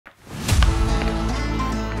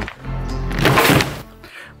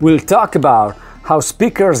we'll talk about how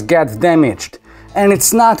speakers get damaged. And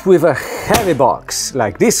it's not with a heavy box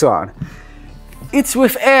like this one, it's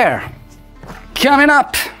with air. Coming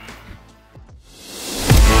up!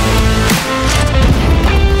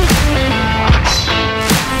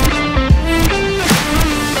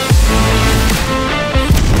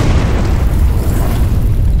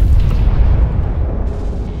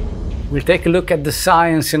 We'll take a look at the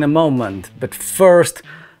science in a moment, but first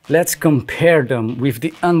let's compare them with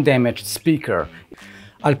the undamaged speaker.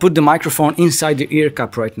 I'll put the microphone inside the ear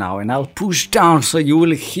cup right now and I'll push down so you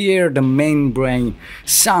will hear the membrane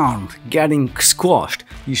sound getting squashed.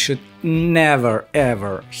 You should never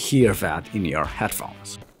ever hear that in your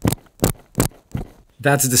headphones.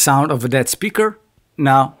 That's the sound of a dead speaker.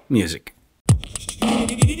 Now music.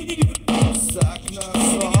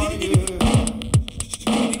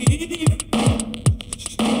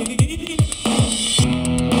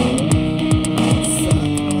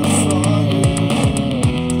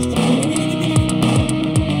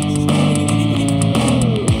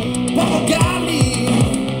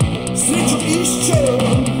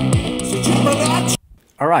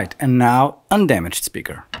 Alright, and now undamaged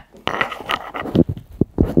speaker.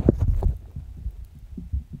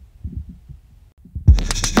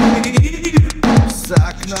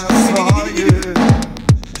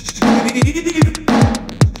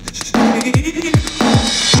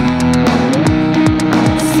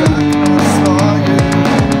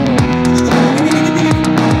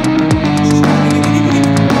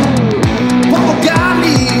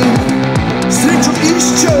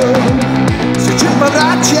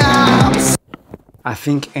 I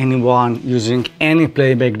think anyone using any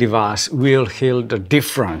playback device will hear the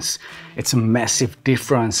difference. It's a massive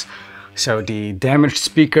difference. So the damaged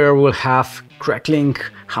speaker will have crackling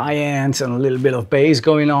high ends and a little bit of bass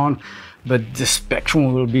going on, but the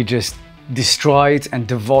spectrum will be just destroyed and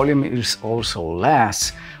the volume is also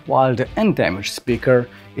less, while the undamaged speaker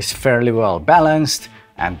is fairly well balanced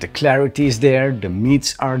and the clarity is there, the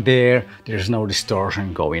mids are there, there's no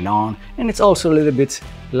distortion going on, and it's also a little bit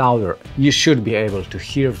louder. You should be able to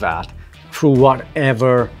hear that through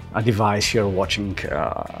whatever device you're watching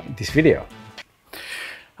this video.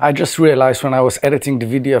 I just realized when I was editing the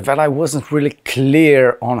video that I wasn't really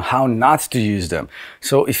clear on how not to use them.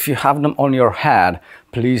 So if you have them on your head,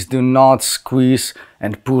 please do not squeeze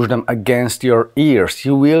and push them against your ears.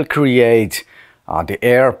 You will create the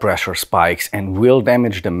air pressure spikes and will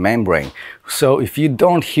damage the membrane. So if you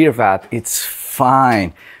don't hear that, it's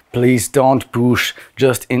fine. Please don't push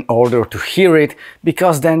just in order to hear it,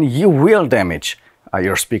 because then you will damage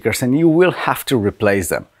your speakers and you will have to replace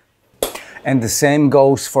them. And the same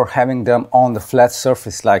goes for having them on the flat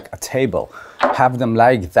surface like a table. Have them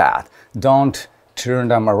like that. Don't turn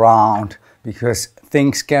them around, because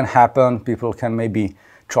things can happen. People can maybe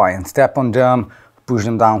try and step on them, push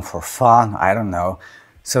them down for fun, I don't know.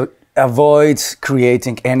 So avoid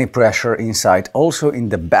creating any pressure inside. Also in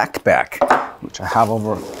the backpack, which I have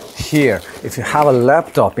over here, if you have a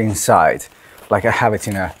laptop inside, like I have it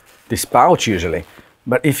in this pouch usually,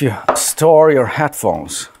 but if you store your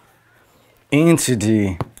headphones into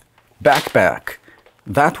the backpack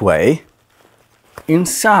that way,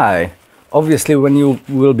 inside, obviously when you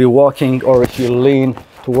will be walking or if you lean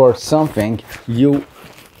towards something, you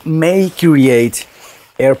may create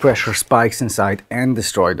air pressure spikes inside and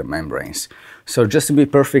destroy the membranes. So just to be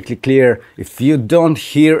perfectly clear, if you don't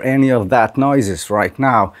hear any of that noises right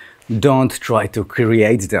now, don't try to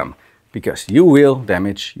create them, because you will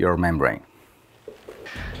damage your membrane.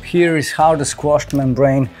 Here is how the squashed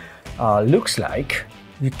membrane looks like.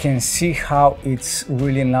 You can see how it's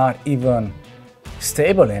really not even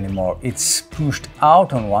stable anymore. It's pushed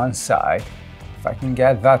out on one side. If I can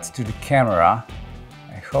get that to the camera,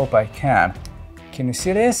 I hope I can. Can you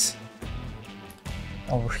see this?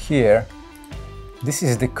 Over here, this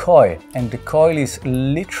is the coil, and the coil is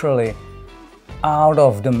literally out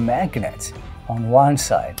of the magnet on one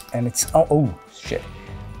side, and it's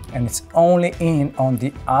and it's only in on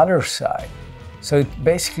the other side. So it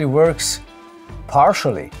basically works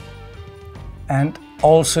partially. And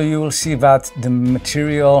also you will see that the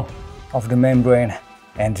material of the membrane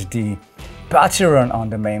and the pattern on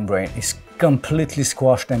the membrane is completely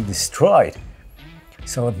squashed and destroyed.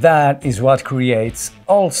 So that is what creates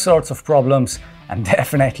all sorts of problems, and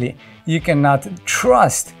definitely you cannot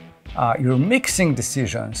trust your mixing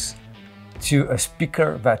decisions to a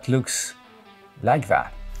speaker that looks like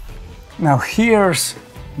that. Now here's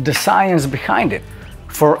the science behind it.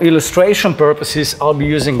 For illustration purposes, I'll be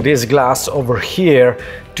using this glass over here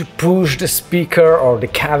to push the speaker or the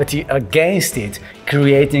cavity against it,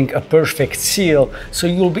 creating a perfect seal, so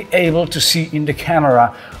you'll be able to see in the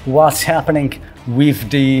camera what's happening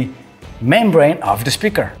with the membrane of the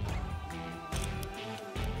speaker.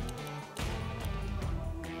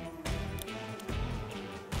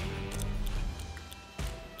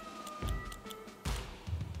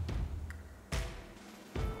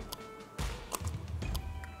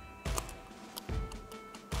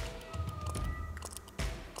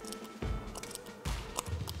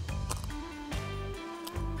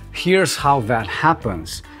 Here's how that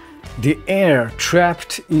happens. The air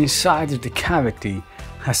trapped inside the cavity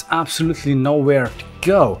has absolutely nowhere to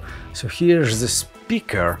go. So here's the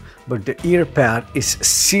speaker, but the ear pad is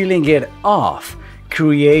sealing it off,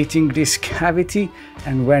 creating this cavity,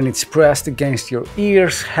 and when it's pressed against your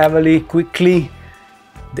ears heavily, quickly,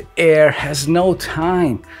 the air has no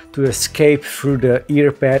time to escape through the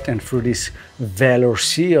ear pad and through this velour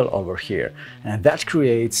seal over here. And that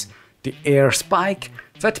creates the air spike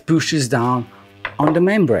that pushes down on the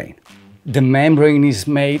membrane. The membrane is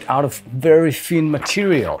made out of very thin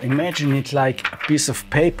material. Imagine it like a piece of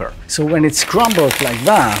paper. So when it's crumbled like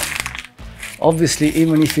that, obviously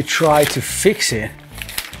even if you try to fix it,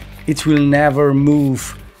 it will never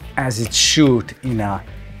move as it should in a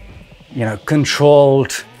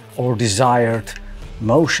controlled or desired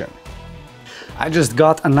motion. I just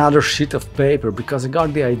got another sheet of paper because I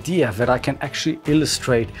got the idea that I can actually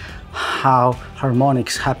illustrate how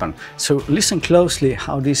harmonics happen. So listen closely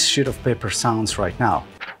how this sheet of paper sounds right now.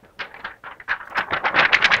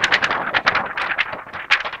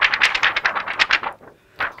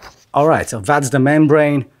 All right, so that's the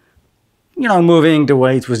membrane, moving the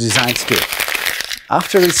way it was designed to.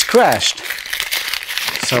 After it's crashed,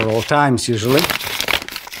 several times usually,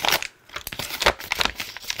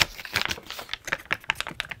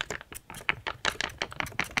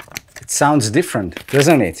 sounds different,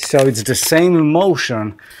 doesn't it? So it's the same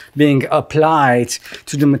emotion being applied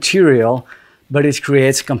to the material, but it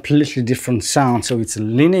creates completely different sound. So it's a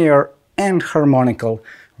linear and harmonical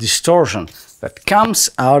distortion that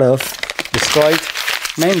comes out of destroyed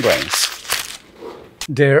membranes.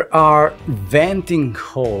 There are venting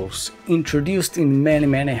holes introduced in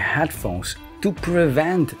many headphones to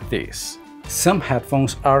prevent this. Some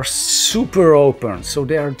headphones are super open, so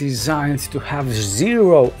they are designed to have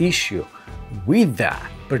zero issue with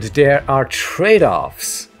that. But there are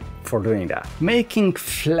trade-offs for doing that. Making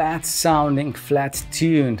flat-sounding,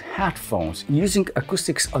 flat-tuned headphones using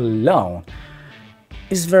acoustics alone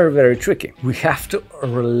is very tricky. We have to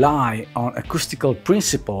rely on acoustical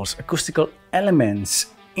principles, acoustical elements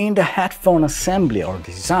in the headphone assembly or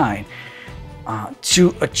design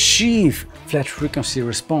to achieve flat frequency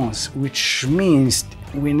response, which means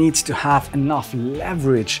we need to have enough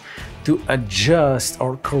leverage to adjust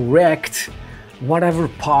or correct whatever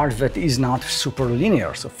part that is not super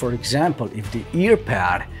linear. So for example, if the ear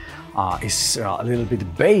pad is a little bit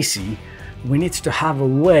bassy, we need to have a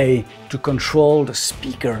way to control the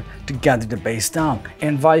speaker to get the bass down,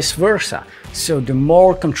 and vice versa. So the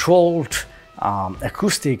more controlled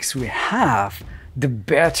acoustics we have, the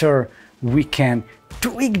better we can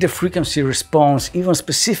tweak the frequency response, even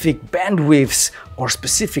specific bandwidths or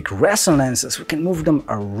specific resonances. We can move them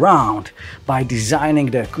around by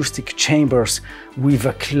designing the acoustic chambers with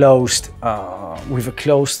a closed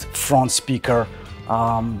front speaker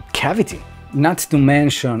cavity. Not to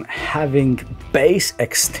mention having bass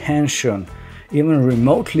extension even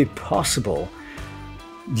remotely possible.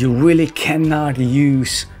 You really cannot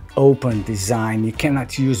use open design. You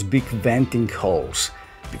cannot use big venting holes,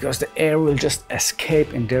 because the air will just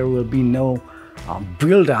escape and there will be no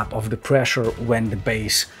buildup of the pressure when the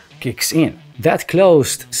bass kicks in. That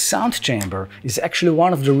closed sound chamber is actually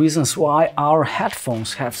one of the reasons why our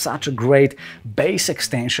headphones have such a great bass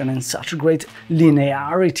extension and such a great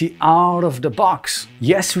linearity out of the box.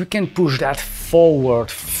 Yes, we can push that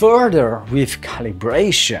forward further with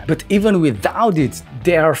calibration, but even without it,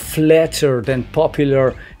 they are flatter than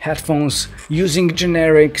popular headphones using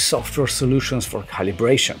generic software solutions for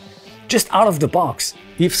calibration. Just out of the box.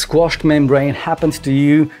 If squashed membrane happens to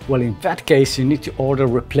you, well, in that case you need to order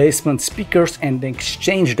replacement speakers and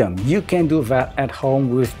exchange them. You can do that at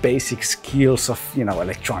home with basic skills of,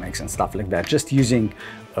 electronics and stuff like that. Just using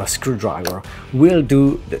a screwdriver will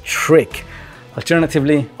do the trick.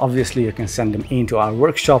 Alternatively, obviously, you can send them into our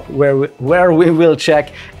workshop where we will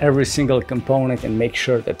check every single component and make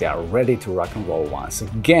sure that they are ready to rock and roll once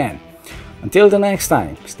again. Until the next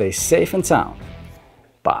time, stay safe and sound.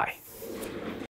 Bye.